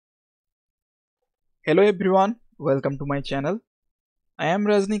Hello everyone, welcome to my channel. I am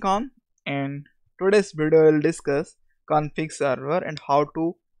Rajnikant and today's video will discuss config server and how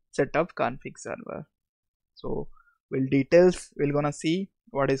to set up config server. So we're gonna see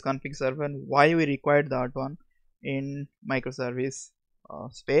what is config server and why we required that one in microservice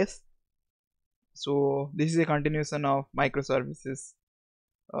space. So this is a continuation of microservices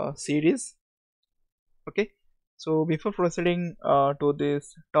series. Okay, so before proceeding to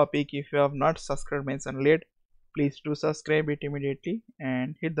this topic, if you have not subscribed my channel yet, please do subscribe it immediately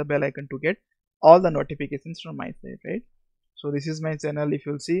and hit the bell icon to get all the notifications from my side, right? So this is my channel. If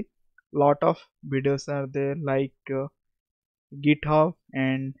you'll see, lot of videos are there like GitHub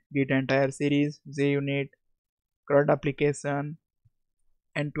and Git entire series, JUnit, CRUD application,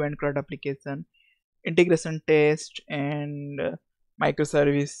 end-to-end CRUD application, integration test, and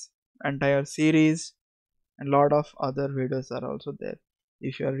microservice entire series, and lot of other videos are also there.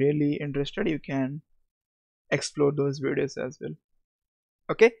 If you are really interested, you can explore those videos as well.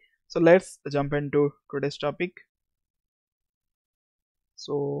 Okay, so let's jump into today's topic.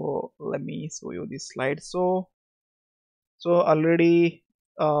 So let me show you this slide. So already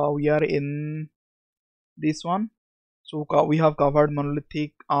we are in this one. So we have covered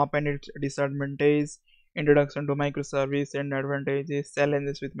monolithic app and its disadvantages, introduction to microservice and advantages,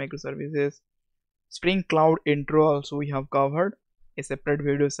 challenges with microservices, Spring Cloud intro also we have covered, a separate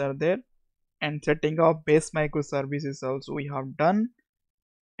videos are there, and setting up base microservices also we have done,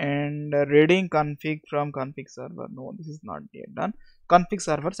 and reading config from config server. No, this is not yet done. Config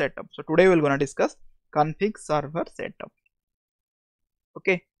server setup. So today we're gonna discuss config server setup.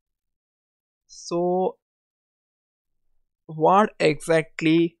 Okay. So why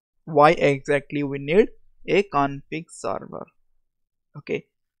exactly we need a config server? Okay.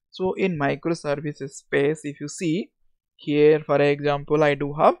 So in microservices space, if you see here, for example, I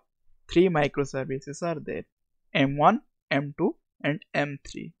do have three microservices are there, M1, M2 and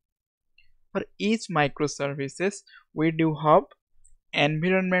M3. For each microservices, we do have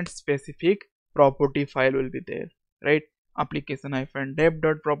environment specific property file will be there, right?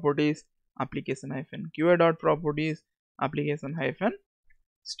 application-dev.properties, application-qa.properties,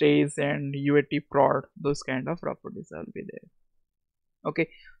 application-stage and uat prod, those kind of properties will be there. Okay,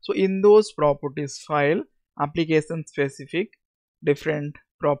 so in those properties file, application specific different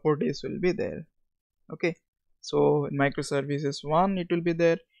properties will be there. Okay, so in microservices 1 it will be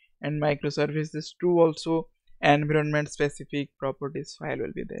there, and microservices 2 also environment specific properties file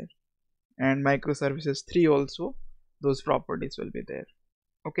will be there, and microservices 3 also those properties will be there.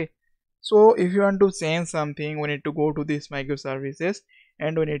 Okay, so if you want to change something, we need to go to these microservices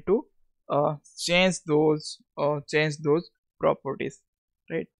and we need to change those properties,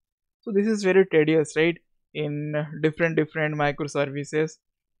 right? So this is very tedious, right? In different microservices,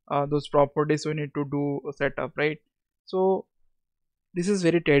 those properties we need to do setup, right? So this is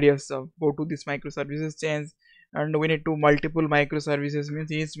very tedious. Go to this microservices change, and we need to multiple microservices,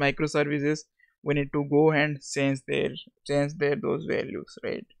 means each microservices we need to go and change their those values,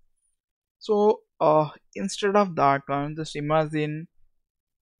 right? So instead of that one, just imagine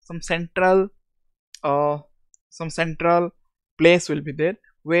some central place will be there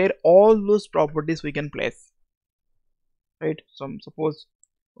where all those properties we can place, right? Suppose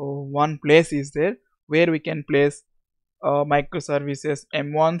one place is there where we can place microservices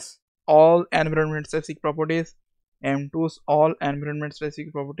M1's all environment specific properties, M2's all environment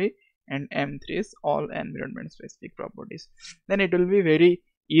specific property, and M3's all environment specific properties. Then it will be very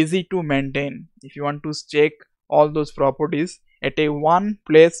easy to maintain. If you want to check all those properties at a one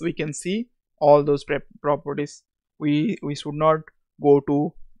place, we can see all those properties. We should not go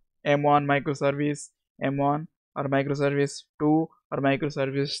to M1 microservice M1 or microservice 2 or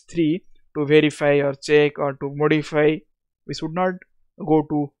microservice 3 to verify or check or to modify. We should not go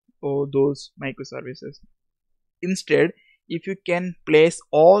to those microservices. Instead, if you can place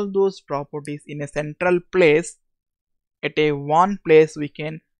all those properties in a central place, at a one place we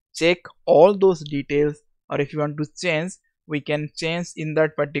can check all those details, or if you want to change, we can change in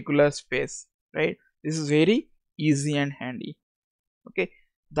that particular space, right? This is very easy and handy. Okay,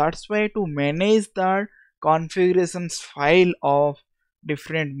 that's why to manage the configurations file of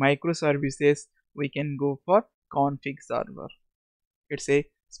different microservices, we can go for config server. It's a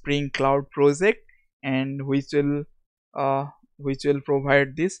Spring Cloud project, and which will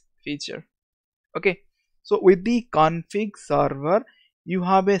provide this feature. Okay, so with the config server, you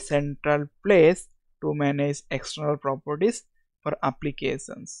have a central place to manage external properties for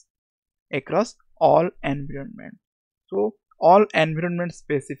applications across all environment. So all environment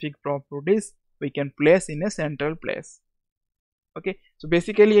specific properties we can place in a central place. Okay, so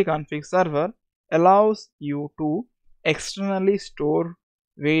basically a config server allows you to externally store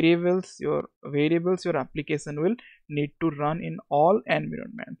variables your application will need to run in all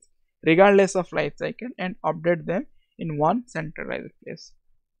environments regardless of life cycle and update them in one centralized place.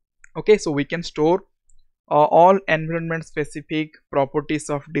 Okay, so we can store all environment specific properties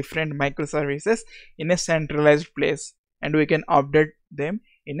of different microservices in a centralized place, and we can update them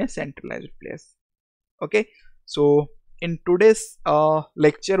in a centralized place. Okay, so in today's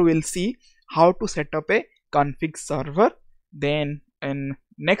lecture we'll see how to set up a config server. Then in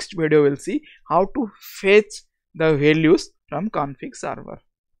next video we'll see how to fetch the values from config server.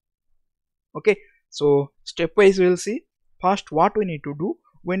 Okay, so stepwise we'll see. First, what we need to do,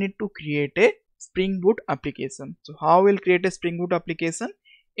 we need to create a Spring Boot application. So how we'll create a Spring Boot application?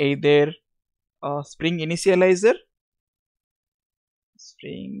 Either Spring Initializer,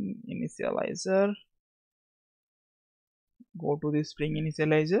 go to the Spring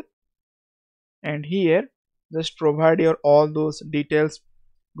Initializer, and here just provide your all those details: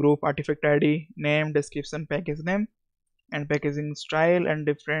 group, artifact ID, name, description, package name, and packaging style, and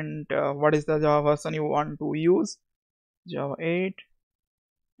different what is the Java version you want to use, Java 8,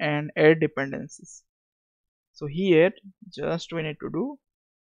 and add dependencies. So here just we need to do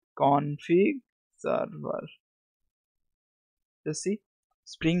config server. Just see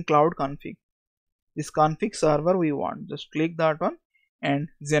Spring Cloud config. This config server we want, just click that one and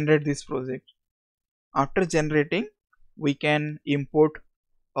generate this project. After generating, we can import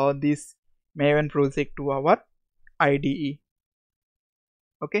this Maven project to our IDE.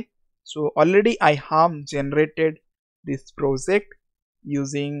 Okay, so already I have generated this project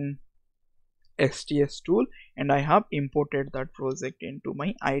using STS tool, and I have imported that project into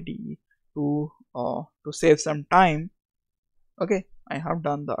my IDE to save some time. Okay, I have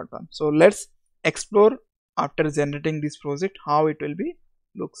done that one. So let's explore after generating this project how it will be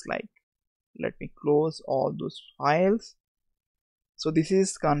looks like. Let me close all those files. So this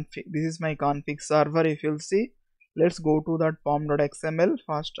is my config server. If you'll see, let's go to that pom.xml.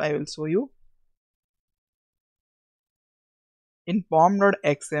 First I will show you. In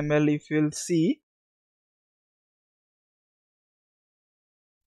pom.xml, if you'll see,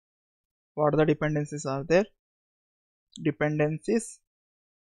 what the dependencies are there? Dependencies.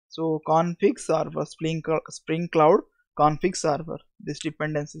 So config server, Spring Cloud config server, this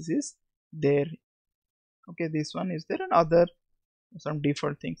dependencies is there. Okay, this one is there, and other some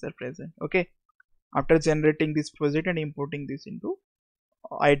default things are present. Okay, after generating this project and importing this into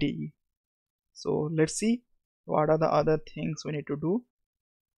IDE. So let's see what are the other things we need to do.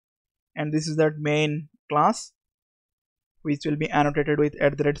 And this is that main class which will be annotated with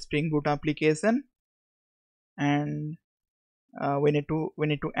 @Spring Boot application, and we need to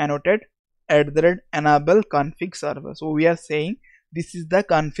annotate @enable config server. So we are saying this is the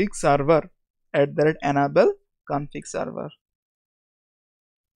config server, @enable config server.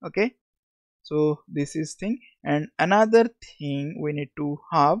 Okay, so this is thing. And another thing we need to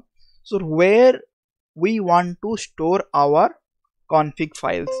have, so where we want to store our config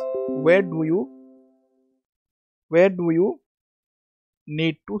files, where do you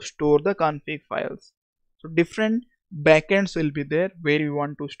need to store the config files? So different backends will be there where we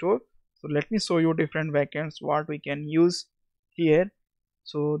want to store. So let me show you different backends what we can use here.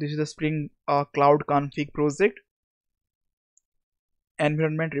 So this is the Spring Cloud config project,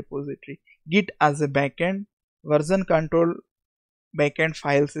 environment repository, Git as a backend, version control backend,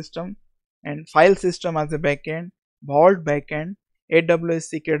 file system, and file system as a backend, Vault backend, AWS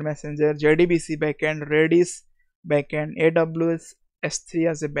Secret Messenger, JDBC backend, Redis backend, AWS S3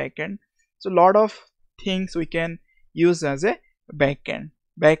 as a backend. So lot of things we can use as a backend.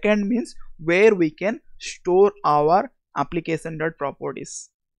 Backend means where we can store our application.properties,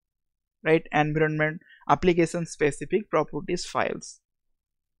 right? Environment application specific properties files.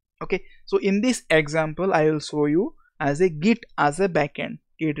 Okay, so in this example I will show you as a Git as a backend,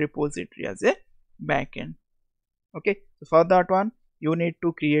 Git repository as a backend. Okay, so for that one you need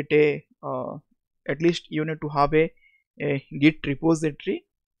to create a at least you need to have a Git repository.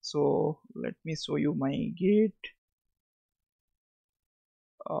 So let me show you my Git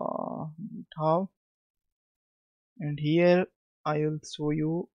GitHub, and here I will show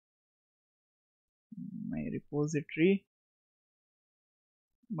you my repository,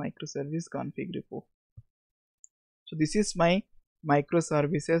 microservice config repo. So this is my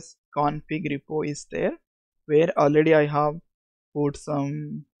microservices config repo is there, where already I have put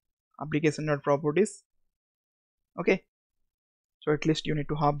some application.properties. Okay, so at least you need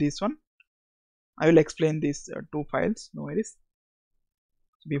to have this one. I will explain these two files, no worries.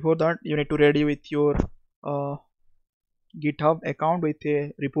 Before that you need to ready with your GitHub account with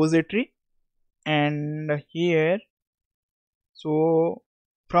a repository. and here, so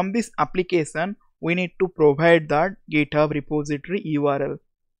from this application we need to provide that GitHub repository URL.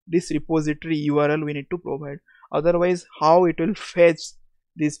 This repository URL we need to provide, otherwise how it will fetch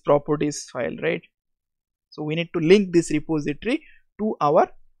this properties file, right? So we need to link this repository to our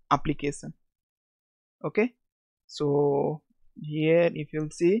application. Okay, so here if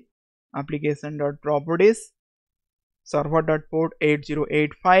you'll see application.properties server.port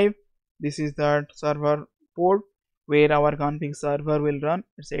 8085, this is that server port where our config server will run,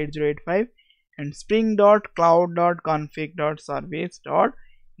 it's 8085, and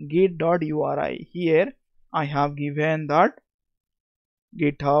spring.cloud.config.service.git.uri. Here I have given that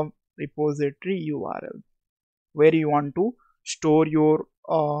GitHub repository URL where you want to store your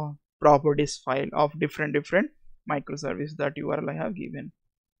properties file of different microservices. That URL I have given.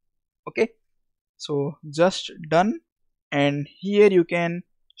 Okay, so just done, and here you can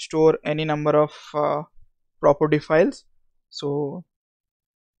store any number of property files. So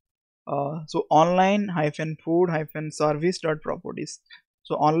online food service dot properties.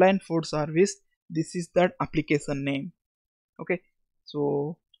 So online food service, this is that application name. Okay,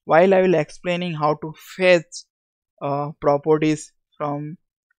 so while I will explaining how to fetch properties from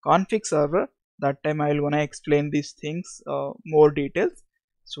config server, that time I will gonna explain these things more details.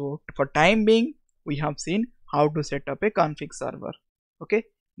 So for time being we have seen how to set up a config server. Okay,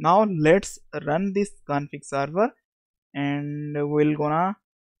 now let's run this config server and we'll gonna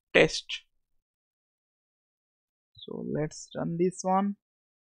test. So let's run this one,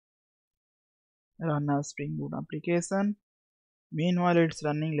 run a Spring Boot application. Meanwhile it's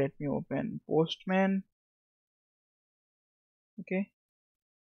running, let me open Postman. Okay,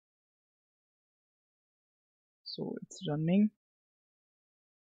 so it's running.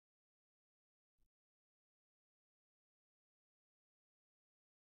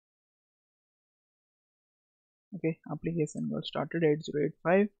 Okay, application got started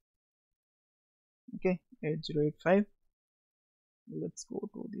 8085. Okay, 8085. Let's go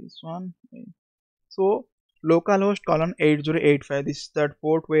to this one. So localhost colon 8085, this is that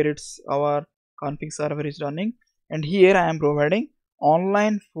port where it's our config server is running, and here I am providing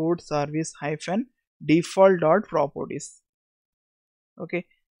online food service hyphen default dot properties. Okay,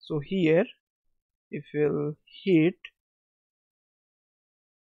 so here if you'll hit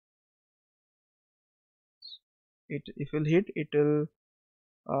it, it will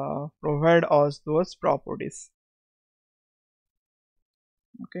provide us those properties.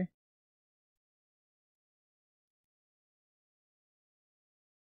 Okay,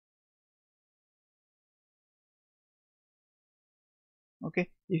 okay,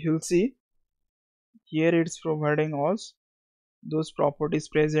 if you'll see here it's providing us those properties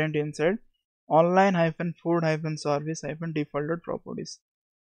present inside online food service default dot properties.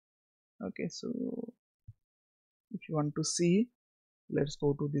 Okay, so if you want to see, let's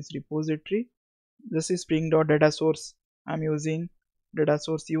go to this repository. This is spring.data source. I'm using data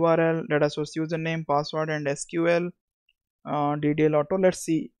source URL, data source username, password, and SQL. DDL auto. Let's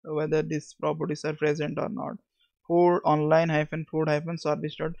see whether these properties are present or not. Food online food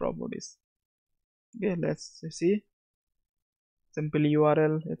service dot properties. Okay, let's see. Simple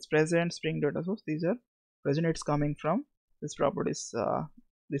URL, it's present. Spring data source, these are present. It's coming from this properties,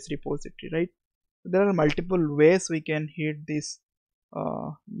 this repository, right? There are multiple ways we can hit this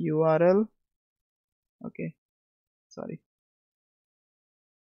URL. Okay, sorry.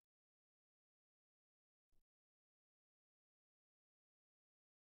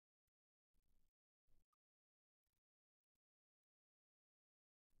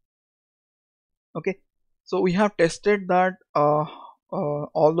 Okay, so we have tested that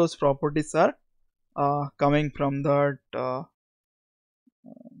all those properties are coming from that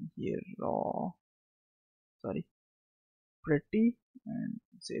here sorry, pretty and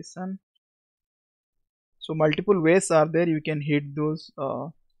JSON. So multiple ways are there, you can hit those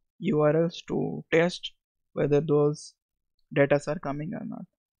URLs to test whether those data are coming or not,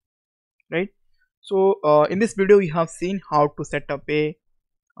 right? So in this video we have seen how to set up a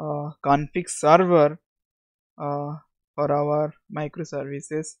config server for our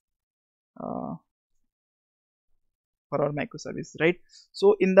microservices, right?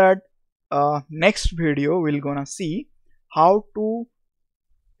 So in that next video we're gonna see how to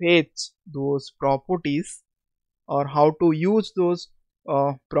fetch those properties or how to use those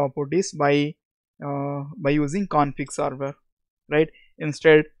properties by using config server, right?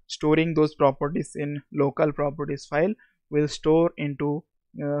 Instead storing those properties in local properties file, we'll store in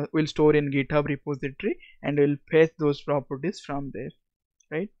GitHub repository and we'll fetch those properties from there,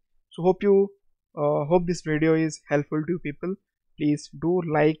 right? So hope this video is helpful to people. Please do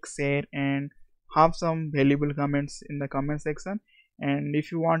like, share, and have some valuable comments in the comment section, and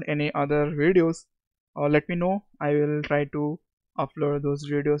if you want any other videos, let me know. I will try to upload those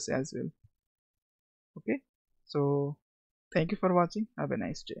videos as well. Okay, so thank you for watching. Have a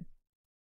nice day.